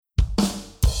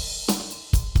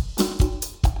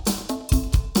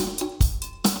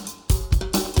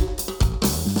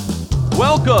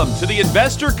Welcome to the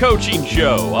Investor Coaching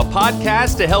Show, a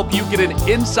podcast to help you get an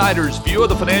insider's view of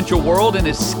the financial world and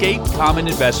escape common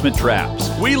investment traps.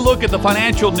 We look at the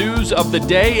financial news of the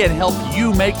day and help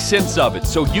you make sense of it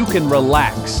so you can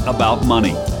relax about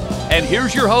money. And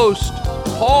here's your host,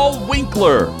 Paul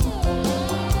Winkler.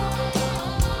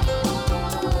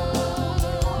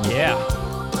 Yeah.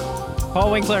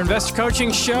 Paul Winkler, Investor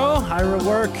Coaching Show. Ira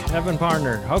Work, Evan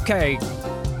Partner. Okay.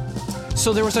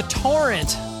 So there was a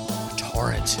torrent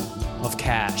of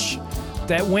cash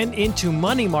that went into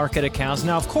money market accounts.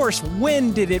 Now, of course,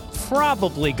 when did it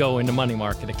probably go into money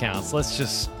market accounts? Let's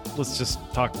just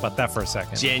talk about that for a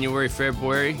second. January,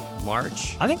 February,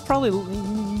 March? I think probably,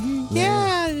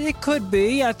 yeah, it could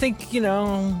be. I think,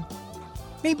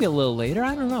 maybe a little later.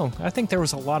 I don't know. I think there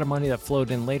was a lot of money that flowed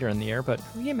in later in the year, but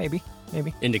yeah, maybe.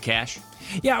 Into cash?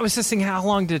 Yeah, I was just thinking, how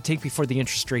long did it take before the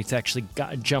interest rates actually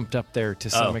jumped up there to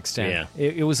some extent? Yeah.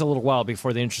 It was a little while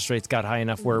before the interest rates got high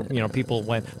enough where, people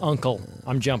went, Uncle,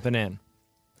 I'm jumping in.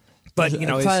 But,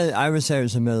 I would say it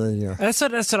was the middle of the year. That's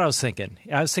what I was thinking.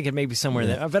 I was thinking maybe somewhere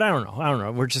there, but I don't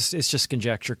know. It's just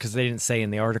conjecture because they didn't say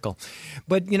in the article.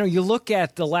 But, you look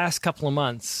at the last couple of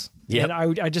months, and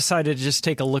I decided to just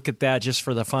take a look at that just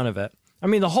for the fun of it. I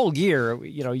mean, the whole year,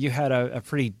 you had a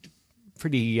pretty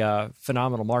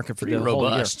phenomenal market for the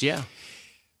robust, whole year.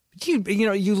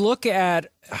 Yeah. You look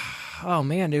at, oh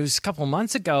man, it was a couple of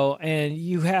months ago, and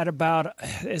you had about,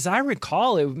 as I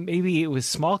recall, maybe it was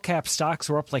small cap stocks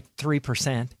were up like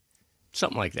 3%.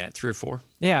 Something like that, 3 or 4.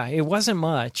 Yeah, it wasn't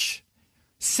much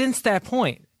since that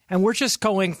point. And we're just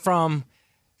going from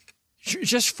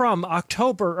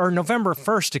October or November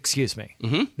 1st, excuse me.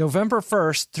 Mm-hmm. November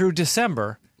 1st through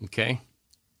December. Okay.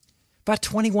 About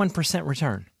 21%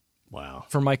 return. Wow.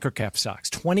 For microcap stocks,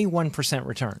 21%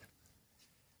 return.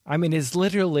 I mean, it's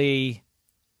literally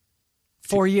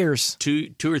 4 years.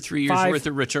 Two or 3 years worth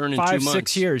of return in 2 months.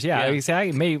 6 years, yeah.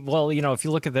 Exactly. Maybe, if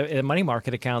you look at the money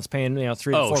market accounts paying 3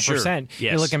 to 4%, sure. Yes.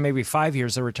 You're looking maybe 5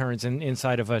 years of returns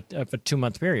inside of a 2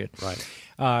 month period.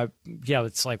 Right.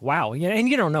 It's like, wow. Yeah, and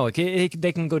you don't know. They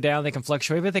can go down, they can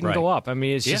fluctuate, but they can go up. I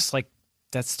mean, it's just like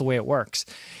that's the way it works.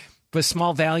 But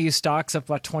small value stocks up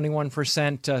about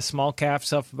 21%, small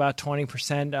caps up about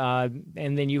 20%,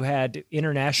 and then you had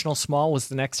international small was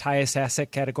the next highest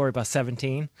asset category, about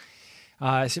 17.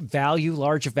 Large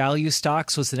value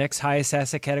stocks was the next highest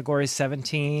asset category,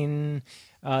 17,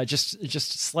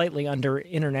 just slightly under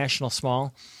international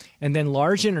small, and then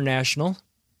large international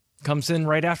comes in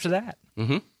right after that.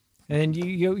 Mm-hmm. And then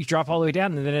you drop all the way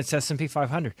down, and then it's S&P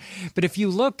 500. But if you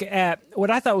look at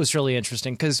what I thought was really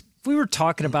interesting, because we were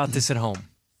talking about this at home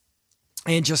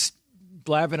and just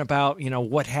blabbing about,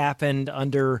 what happened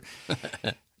under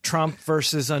Trump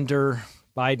versus under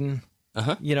Biden.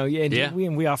 Uh-huh.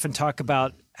 We often talk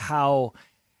about how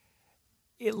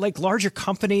like larger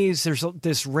companies, there's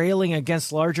this railing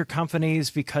against larger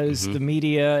companies because the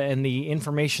media and the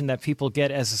information that people get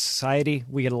as a society,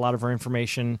 we get a lot of our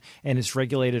information and it's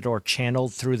regulated or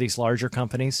channeled through these larger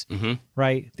companies,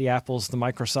 right? The Apples, the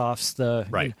Microsofts,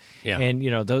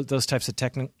 and those types of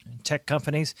tech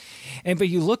companies. But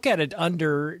you look at it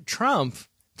under Trump,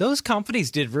 those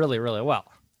companies did really, really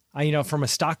well. From a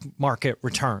stock market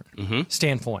return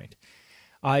standpoint.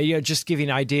 Just to give you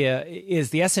an idea,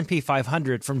 is the S&P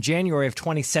 500 from January of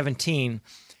 2017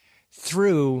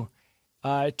 through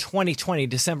 2020,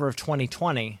 December of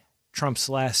 2020, Trump's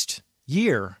last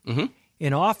year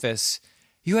in office,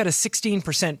 you had a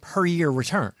 16% per year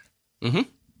return. Mm-hmm.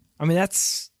 I mean,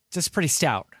 that's pretty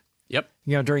stout. Yep.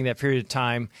 During that period of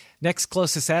time. Next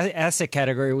closest asset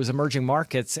category was emerging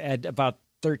markets at about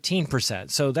 13%.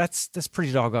 So that's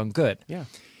pretty doggone good. Yeah.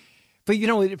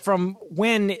 But, from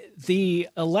when the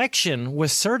election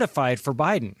was certified for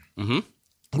Biden,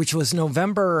 which was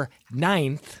November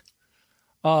 9th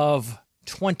of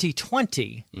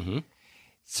 2020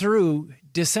 through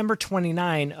December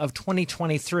 29 of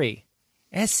 2023,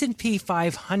 S&P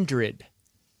 500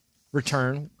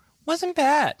 return wasn't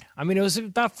bad. I mean, it was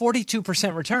about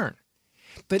 42% return.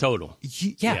 But total.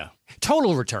 Yeah.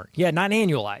 Total return. Yeah, not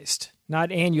annualized.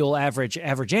 Not annual average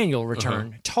annual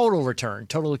return, total return,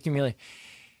 total accumulated.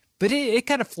 But it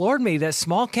kind of floored me that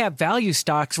small cap value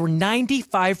stocks were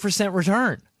 95%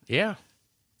 return. Yeah.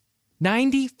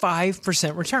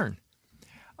 95% return.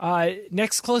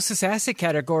 Next closest asset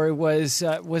category was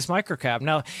microcap.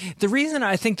 Now, the reason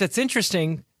I think that's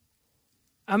interesting,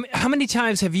 how many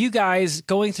times have you guys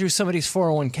going through somebody's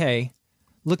 401k,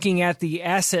 looking at the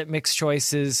asset mix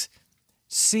choices,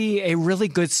 see a really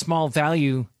good small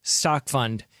value stock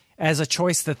fund as a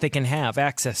choice that they can have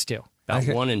access to? About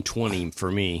 1 in 20 for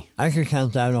me. I could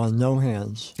count that on no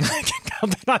hands.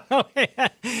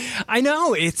 I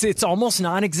know it's almost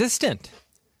non-existent.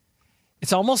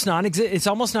 It's almost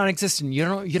non-existent.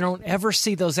 You don't ever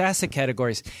see those asset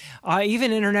categories.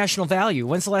 Even international value.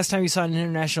 When's the last time you saw an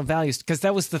international value? Because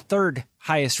that was the third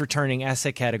highest returning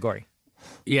asset category.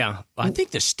 Yeah, I think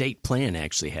the state plan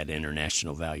actually had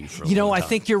international value for a long time. I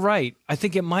think you're right. I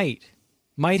think it might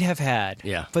have had.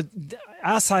 Yeah, but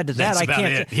outside of that, I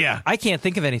can't. I can't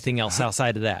think of anything else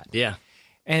outside of that. Yeah,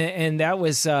 and that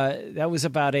was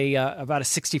about a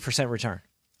 60% return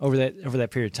over that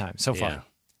period of time so far.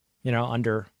 Yeah.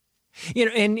 Under,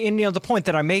 and the point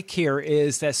that I make here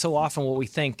is that so often what we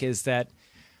think is that,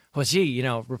 well, gee,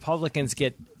 Republicans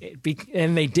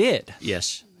and they did.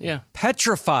 Yes. Yeah.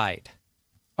 Petrified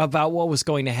about what was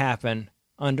going to happen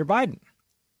under Biden.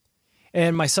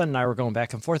 And my son and I were going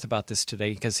back and forth about this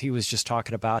today because he was just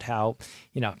talking about how,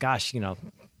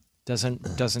 doesn't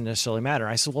necessarily matter.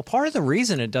 I said, well, part of the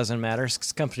reason it doesn't matter is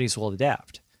because companies will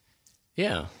adapt.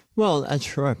 Yeah. Well,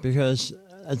 that's correct because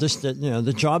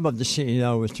the job of the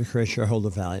CEO is to create shareholder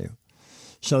value.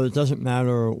 So it doesn't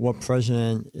matter what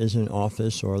president is in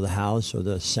office or the House or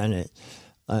the Senate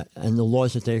and the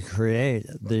laws that they create.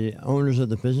 The owners of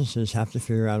the businesses have to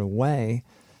figure out a way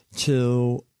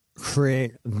to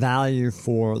create value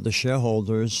for the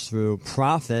shareholders through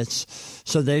profits.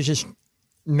 So they just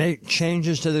make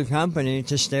changes to the company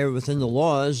to stay within the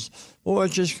laws or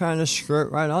just kind of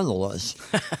skirt right on the laws.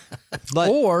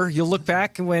 Or you look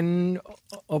back when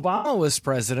Obama was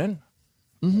president,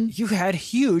 you had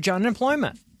huge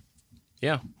unemployment.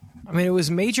 Yeah. I mean, it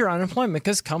was major unemployment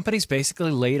because companies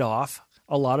basically laid off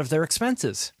a lot of their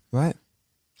expenses. Right.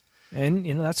 And,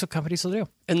 that's what companies will do.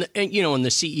 And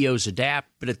the CEOs adapt,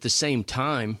 but at the same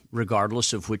time,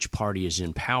 regardless of which party is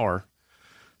in power,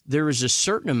 there is a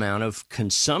certain amount of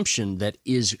consumption that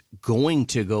is going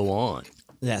to go on.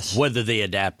 Yes. Whether they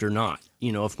adapt or not.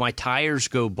 If my tires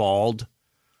go bald,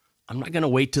 I'm not going to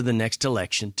wait till the next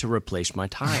election to replace my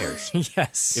tires.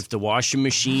 Yes. If the washing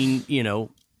machine,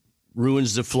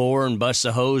 ruins the floor and busts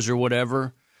a hose or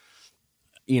whatever,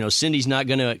 Cindy's not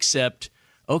going to accept,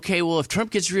 okay, well, if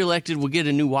Trump gets reelected, we'll get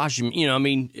a new washing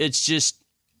machine. It's just,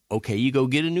 okay, you go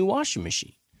get a new washing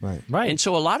machine. Right. And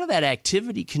so a lot of that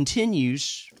activity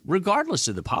continues regardless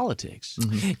of the politics.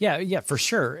 Mm-hmm. Yeah, for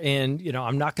sure. And,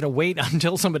 I'm not going to wait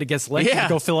until somebody gets elected to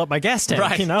go fill up my gas tank,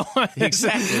 Right.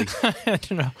 Exactly. I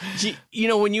don't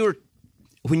know. When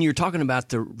you were talking about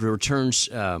the returns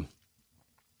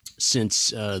since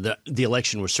the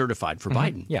election was certified for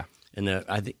Biden. Yeah. And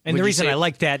the reason I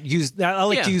like to use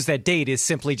that date is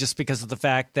simply just because of the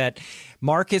fact that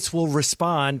markets will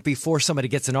respond before somebody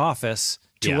gets in office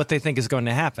to what they think is going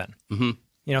to happen. Mm-hmm.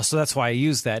 So that's why I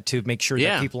use that to make sure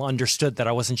that people understood that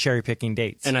I wasn't cherry picking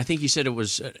dates. And I think you said it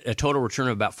was a total return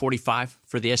of about 45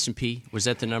 for the S&P. Was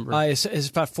that the number? It's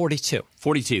about 42.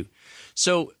 42.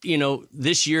 So,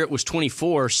 this year it was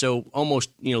 24. So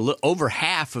almost, over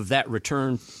half of that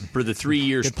return for the 3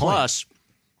 years plus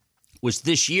was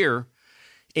this year.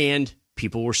 And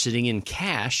people were sitting in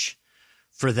cash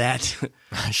for that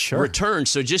return.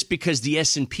 So just because the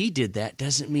S&P did that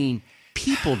doesn't mean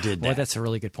people did that. Well, that's a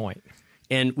really good point.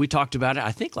 And we talked about it,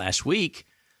 I think, last week.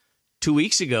 2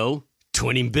 weeks ago,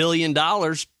 $20 billion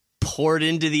poured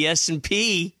into the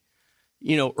S&P,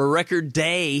 a record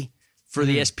day for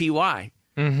the SPY.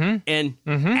 Mm-hmm. And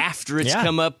after it's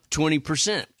come up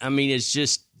 20%. I mean, it's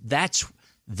just, that's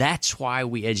why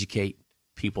we educate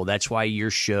people. That's why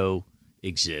your show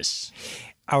exists.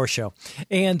 Our show.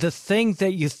 And the thing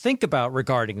that you think about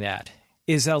regarding that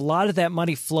is a lot of that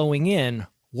money flowing in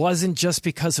wasn't just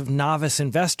because of novice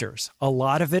investors. A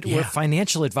lot of it were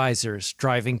financial advisors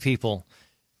driving people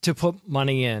to put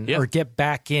money in or get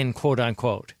back in, quote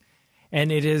unquote. And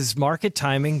it is market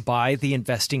timing by the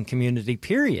investing community,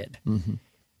 period. Mm-hmm.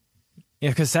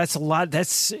 Because that's a lot.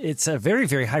 It's a very,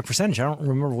 very high percentage. I don't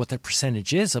remember what the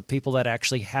percentage is of people that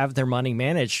actually have their money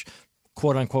managed,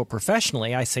 quote unquote,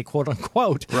 professionally. I say quote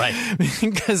unquote, right?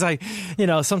 Because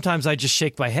sometimes I just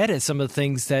shake my head at some of the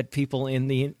things that people in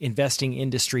the investing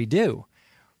industry do.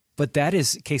 But that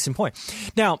is case in point.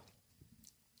 Now,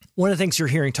 one of the things you're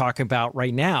hearing talking about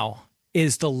right now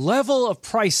is the level of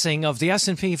pricing of the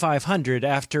S&P 500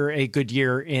 after a good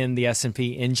year in the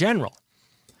S&P in general.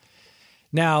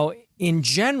 Now, in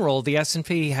general, the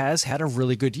S&P has had a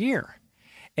really good year.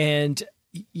 And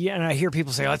I hear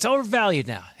people say, oh, it's overvalued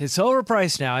now. It's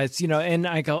overpriced now. It's, and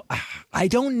I go, I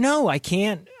don't know. I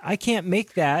can't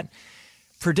make that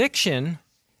prediction.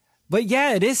 But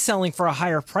yeah, it is selling for a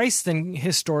higher price than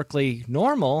historically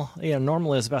normal.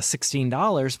 Normal is about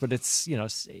 $16, but it's,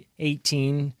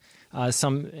 $18.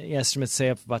 Some estimates say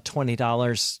up about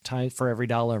 $20 for every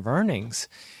dollar of earnings.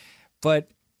 But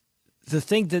the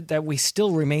thing that we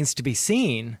still remains to be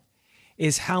seen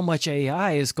is how much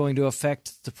AI is going to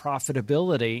affect the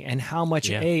profitability and how much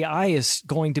AI is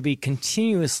going to be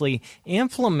continuously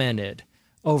implemented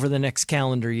over the next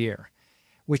calendar year,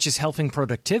 which is helping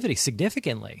productivity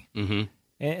significantly. Mm-hmm.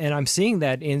 And I'm seeing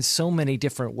that in so many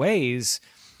different ways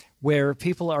where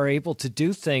people are able to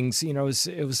do things. You know,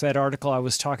 it was that article I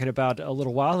was talking about a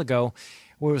little while ago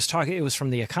where it was from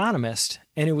The Economist,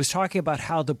 and it was talking about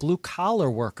how the blue-collar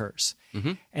workers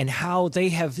and how they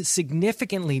have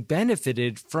significantly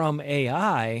benefited from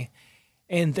AI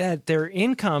and that their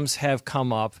incomes have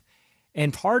come up.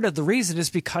 And part of the reason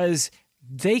is because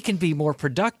they can be more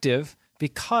productive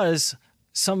because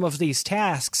some of these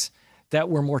tasks that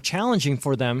were more challenging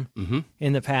for them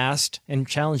in the past and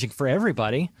challenging for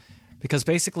everybody, because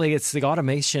basically it's the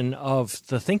automation of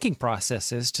the thinking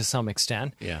processes to some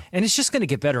extent. Yeah. And it's just going to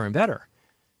get better and better.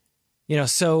 You know,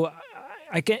 so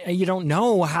you don't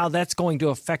know how that's going to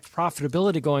affect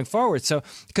profitability going forward. So,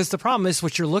 because the problem is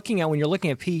what you're looking at when you're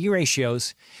looking at PE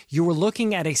ratios, you were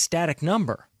looking at a static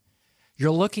number.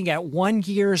 You're looking at 1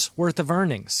 year's worth of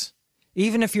earnings.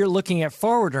 Even if you're looking at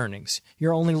forward earnings,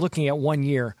 you're only looking at 1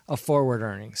 year of forward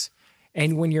earnings.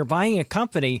 And when you're buying a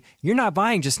company, you're not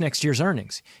buying just next year's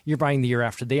earnings. You're buying the year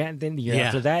after that, then the year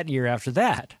after that, year after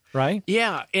that, right?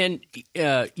 Yeah, and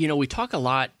we talk a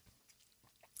lot,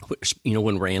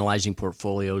 when we're analyzing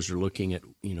portfolios or looking at,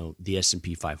 the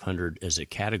S&P 500 as a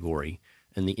category,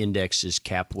 and the index is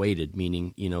cap weighted,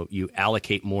 meaning, you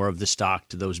allocate more of the stock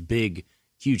to those big,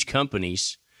 huge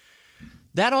companies.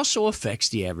 That also affects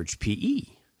the average PE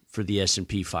for the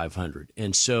S&P 500.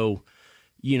 And so,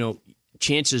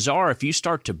 chances are if you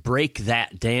start to break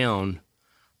that down,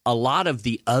 a lot of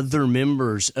the other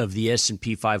members of the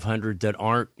S&P 500 that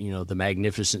aren't, the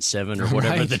Magnificent Seven or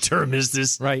whatever the term is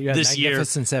this year.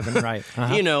 Magnificent Seven, right.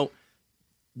 Uh-huh.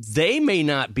 They may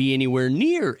not be anywhere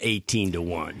near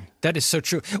 18-1. That is so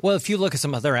true. Well, if you look at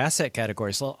some other asset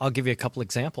categories, I'll give you a couple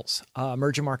examples.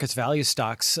 Emerging markets value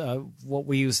stocks, what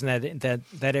we use in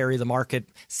that area of the market,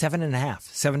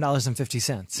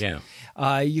 $7.50.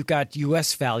 Yeah. You've got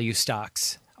U.S. value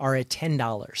stocks are at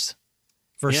 $10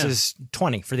 versus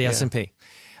 $20 for the S&P.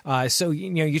 So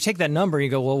you take that number and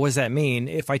you go, well, what does that mean?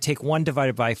 If I take 1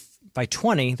 divided by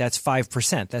 20, that's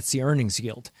 5%. That's the earnings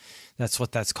yield. That's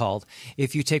what that's called.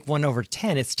 If you take 1 over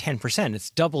 10, it's 10%. It's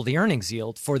double the earnings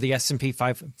yield for the S&P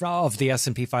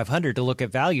 500 to look at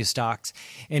value stocks,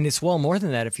 and it's well more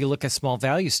than that. If you look at small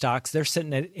value stocks, they're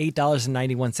sitting at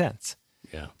 $8.91.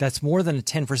 Yeah, that's more than a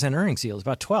 10% earnings yield. It's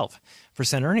about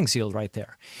 12% earnings yield right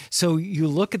there. So you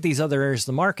look at these other areas of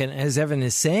the market, as Evan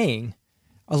is saying,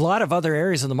 a lot of other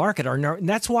areas of the market are, and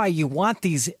that's why you want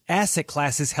these asset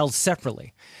classes held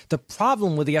separately. The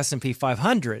problem with the S&P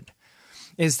 500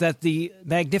 is that the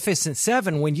Magnificent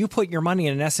Seven, when you put your money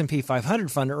in an S&P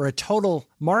 500 fund or a total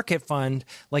market fund,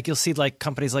 like you'll see like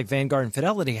companies like Vanguard and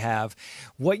Fidelity have,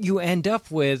 what you end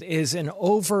up with is an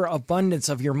overabundance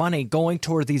of your money going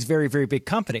toward these very, very big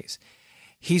companies.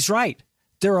 He's right.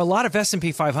 There are a lot of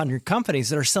S&P 500 companies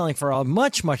that are selling for a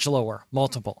much, much lower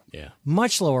multiple. Yeah.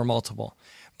 Much lower multiple.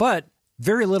 But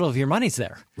very little of your money's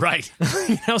there. Right.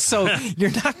 So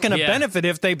you're not going to benefit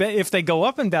if they go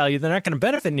up in value. They're not going to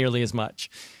benefit nearly as much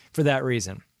for that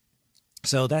reason.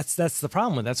 So that's the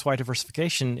problem. That's why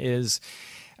diversification is,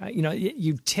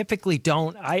 you typically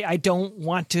don't. I don't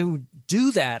want to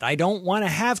do that. I don't want to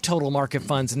have total market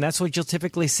funds, and that's what you'll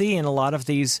typically see in a lot of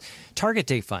these target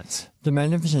date funds. The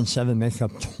Magnificent Seven make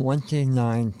up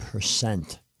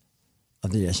 29%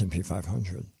 of the S&P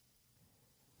 500.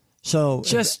 So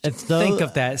just think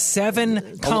of that.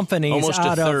 7 companies almost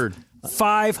out a third. Of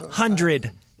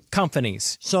 500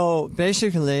 companies. So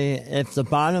basically, if the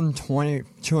bottom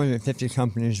 250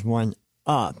 companies went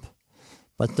up,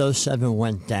 but those 7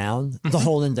 went down, the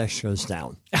whole index goes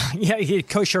down. Yeah,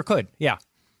 it sure could. Yeah.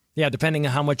 Yeah, depending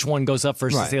on how much one goes up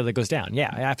versus the other goes down. Yeah,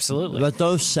 absolutely. But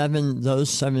those seven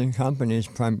companies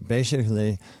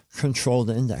basically control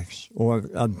the index, or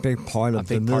a big part of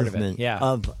the movement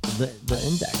of the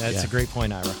index. That's a great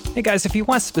point, Ira. Hey guys, if you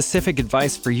want specific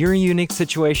advice for your unique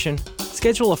situation,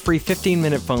 schedule a free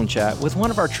 15-minute phone chat with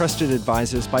one of our trusted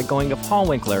advisors by going to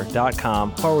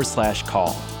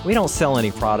paulwinkler.com/call. We don't sell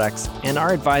any products, and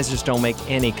our advisors don't make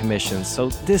any commissions, so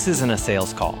this isn't a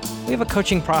sales call. We have a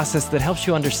coaching process that helps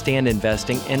you understand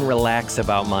investing and relax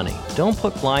about money. Don't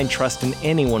put blind trust in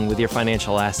anyone with your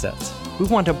financial assets. We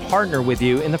want to partner with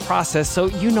you in the process so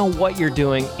you know what you're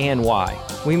doing and why.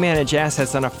 We manage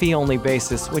assets on a fee-only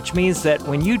basis, which means that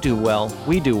when you do well,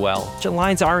 we do well, which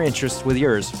aligns our interests with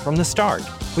yours from the start.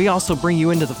 We also bring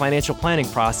you into the financial planning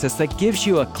process that gives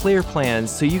you a clear plan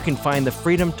so you can find the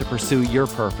freedom to pursue your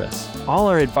purpose. All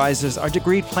our advisors are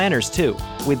degreed planners too,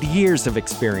 with years of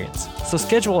experience. So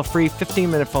schedule a free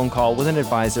 15-minute phone call with an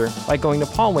advisor by going to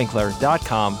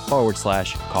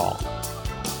paulwinkler.com/call.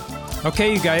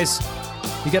 Okay, you guys,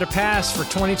 you got a pass for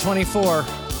 2024.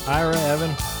 Ira, Evan,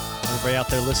 everybody out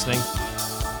there listening.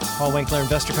 Paul Winkler,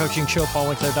 Investor Coaching Show,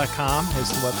 paulwinkler.com is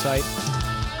the website.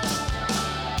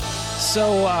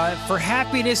 So, for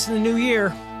happiness in the new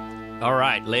year, All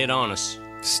right, lay it on us.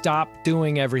 stop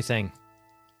doing everything.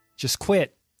 Just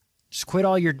quit. Just quit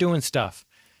all your doing stuff.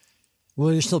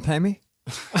 Will you still pay me?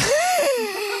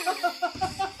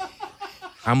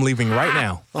 I'm leaving right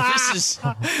now. This is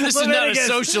not a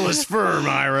socialist firm,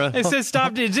 Ira. It says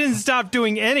stop. It didn't stop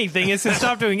doing anything. It said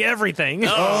stop doing everything.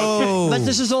 But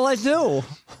this is all I do.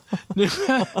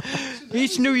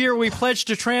 Each new year, we pledge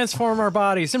to transform our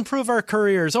bodies, improve our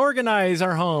careers, organize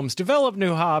our homes, develop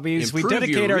new hobbies. Improve we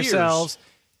dedicate your years. ourselves.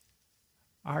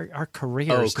 Our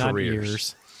careers, not careers.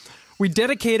 years. We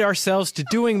dedicate ourselves to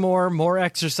doing more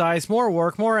exercise, more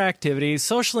work, more activities,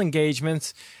 social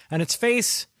engagements. On its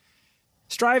face,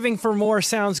 striving for more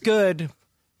sounds good,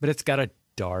 but it's got a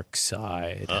dark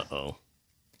side. Uh-oh.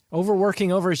 Overworking,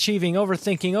 overachieving,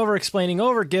 overthinking, overexplaining,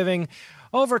 overgiving,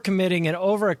 overcommitting, and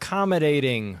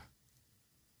overaccommodating.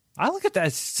 I look at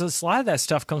that. So a lot of that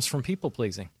stuff comes from people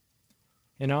pleasing.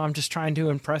 You know, I'm just trying to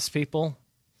impress people,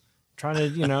 trying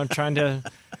to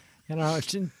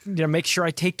make sure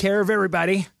I take care of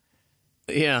everybody.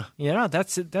 Yeah. You know,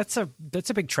 that's a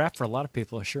big trap for a lot of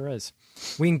people. It sure is.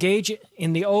 We engage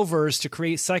in the overs to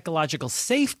create psychological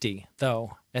safety,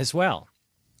 though, as well.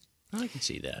 I can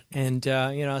see that. And,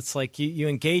 it's like you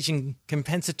engage in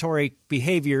compensatory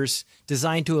behaviors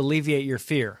designed to alleviate your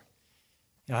fear.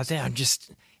 You know,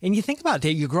 and you think about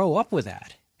it, you grow up with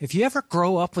that. If you ever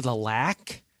grow up with a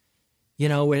lack, you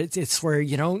know, it's where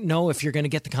you don't know if you're going to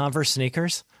get the Converse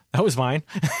sneakers. That was mine.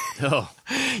 Oh.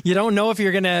 You don't know if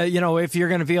you're going to, if you're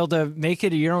going to be able to make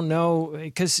it, or you don't know,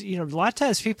 because, a lot of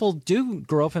times people do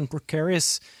grow up in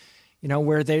precarious,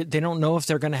 where they don't know if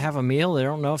they're going to have a meal. They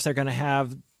don't know if they're going to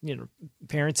have,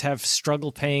 parents have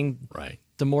struggled paying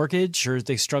the mortgage, or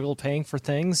they struggle paying for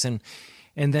things.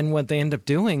 And then what they end up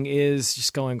doing is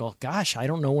just going, oh, gosh, I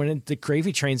don't know when the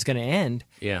gravy train's going to end.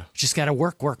 Yeah. Just got to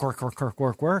work.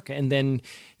 And then,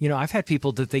 I've had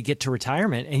people that they get to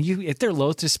retirement and if they're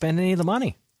loath to spend any of the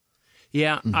money.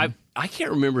 Yeah. Mm-hmm. I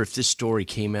can't remember if this story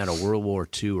came out of World War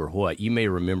II or what. You may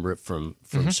remember it from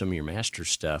some of your master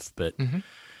stuff, but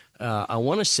I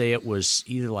want to say it was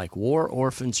either like war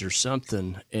orphans or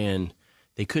something, and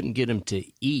they couldn't get them to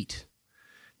eat.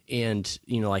 And,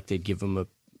 like they'd give them a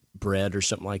bread or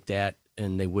something like that,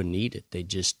 and they wouldn't eat it. They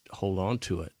just hold on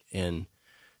to it. And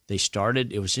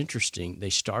it was interesting. They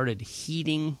started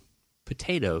heating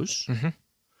potatoes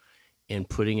and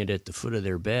putting it at the foot of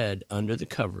their bed under the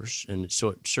covers. And so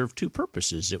it served two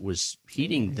purposes. It was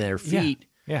heating their feet,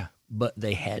 but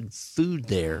they had food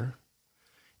there,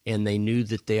 and they knew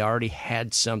that they already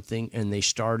had something, and they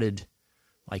started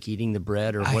like eating the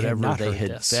bread or whatever they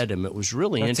had fed them. It was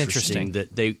really interesting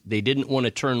that they didn't want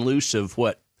to turn loose of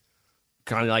what,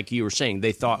 kind of like you were saying,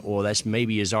 they thought, well, that's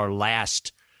maybe is our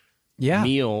last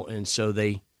meal, and so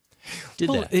they did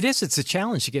that. It's a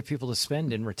challenge to get people to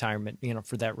spend in retirement,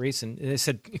 for that reason. They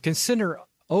said, consider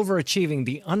overachieving,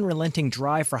 the unrelenting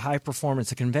drive for high performance.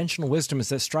 The conventional wisdom is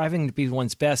that striving to be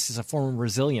one's best is a form of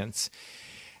resilience.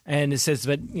 And it says,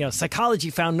 but, psychology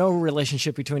found no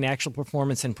relationship between actual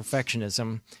performance and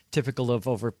perfectionism, typical of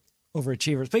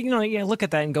overachievers. But, you look at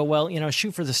that and go, well,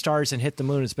 shoot for the stars and hit the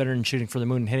moon is better than shooting for the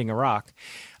moon and hitting a rock.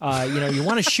 You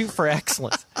want to shoot for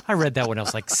excellence. I read that when I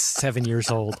was like 7 years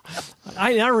old.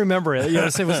 I remember it.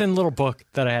 It was in a little book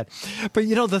that I had. But,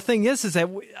 the thing is that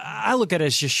I look at it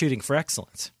as just shooting for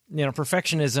excellence.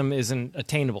 Perfectionism isn't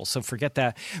attainable, so forget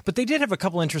that. But they did have a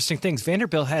couple interesting things.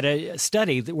 Vanderbilt had a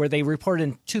study where they reported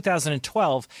in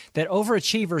 2012 that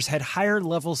overachievers had higher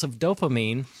levels of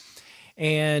dopamine.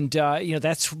 And,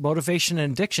 that's motivation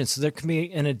and addiction. So there can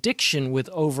be an addiction with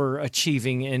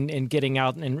overachieving and getting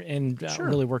out and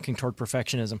really working toward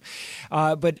perfectionism.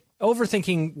 But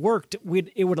overthinking worked.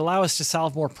 It would allow us to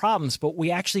solve more problems. But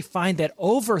we actually find that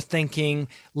overthinking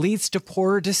leads to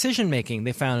poorer decision-making,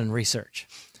 they found in research.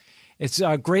 It's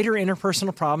greater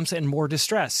interpersonal problems and more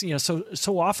distress.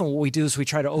 So often what we do is we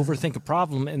try to overthink a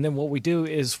problem. And then what we do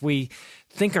is we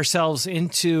think ourselves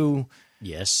into...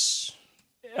 Yes.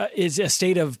 Is a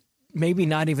state of maybe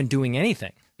not even doing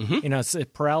anything. It's a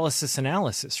paralysis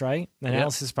analysis, right?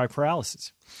 Analysis by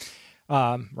paralysis.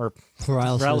 or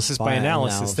Paralysis by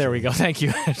analysis. There we go. Thank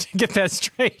you. Get that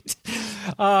straight.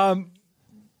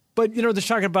 But, they're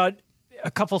talking about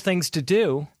a couple things to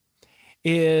do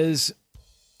is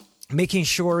making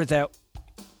sure that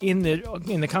in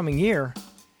the coming year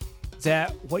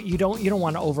that what you don't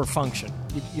want to overfunction.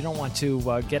 You don't want to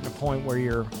get to a point where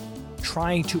you're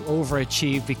trying to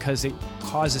overachieve because it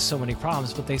causes so many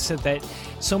problems. But they said that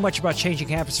so much about changing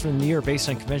habits from the year based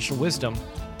on conventional wisdom,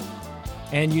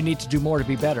 and you need to do more to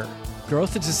be better.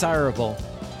 Growth is desirable,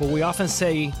 but we often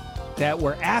say that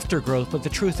we're after growth, but the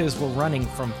truth is we're running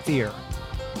from fear.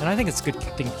 And I think it's a good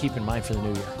thing to keep in mind for the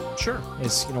new year. Sure.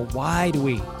 Is, why do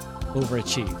we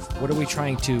overachieve? What are we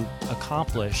trying to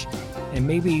accomplish? And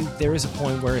maybe there is a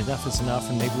point where enough is enough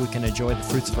and maybe we can enjoy the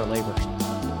fruits of our labor.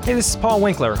 Hey, this is Paul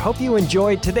Winkler. Hope you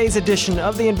enjoyed today's edition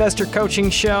of the Investor Coaching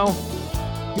Show.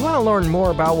 You want to learn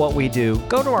more about what we do,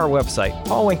 go to our website,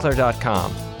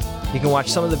 paulwinkler.com. You can watch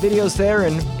some of the videos there,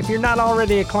 and if you're not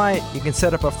already a client, you can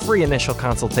set up a free initial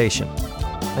consultation.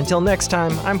 Until next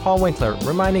time, I'm Paul Winkler,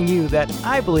 reminding you that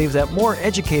I believe that more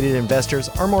educated investors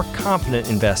are more confident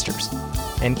investors,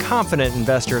 and confident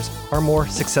investors are more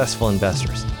successful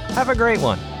investors. Have a great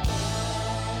one.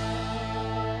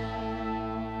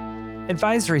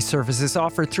 Advisory services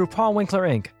offered through Paul Winkler,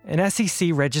 Inc., an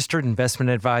SEC-registered investment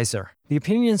advisor. The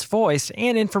opinions voiced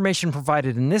and information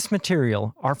provided in this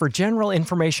material are for general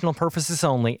informational purposes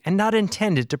only and not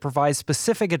intended to provide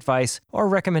specific advice or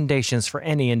recommendations for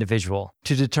any individual.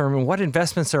 To determine what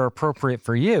investments are appropriate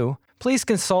for you, please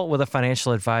consult with a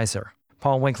financial advisor.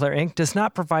 Paul Winkler, Inc. does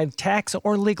not provide tax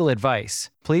or legal advice.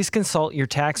 Please consult your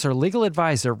tax or legal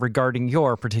advisor regarding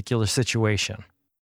your particular situation.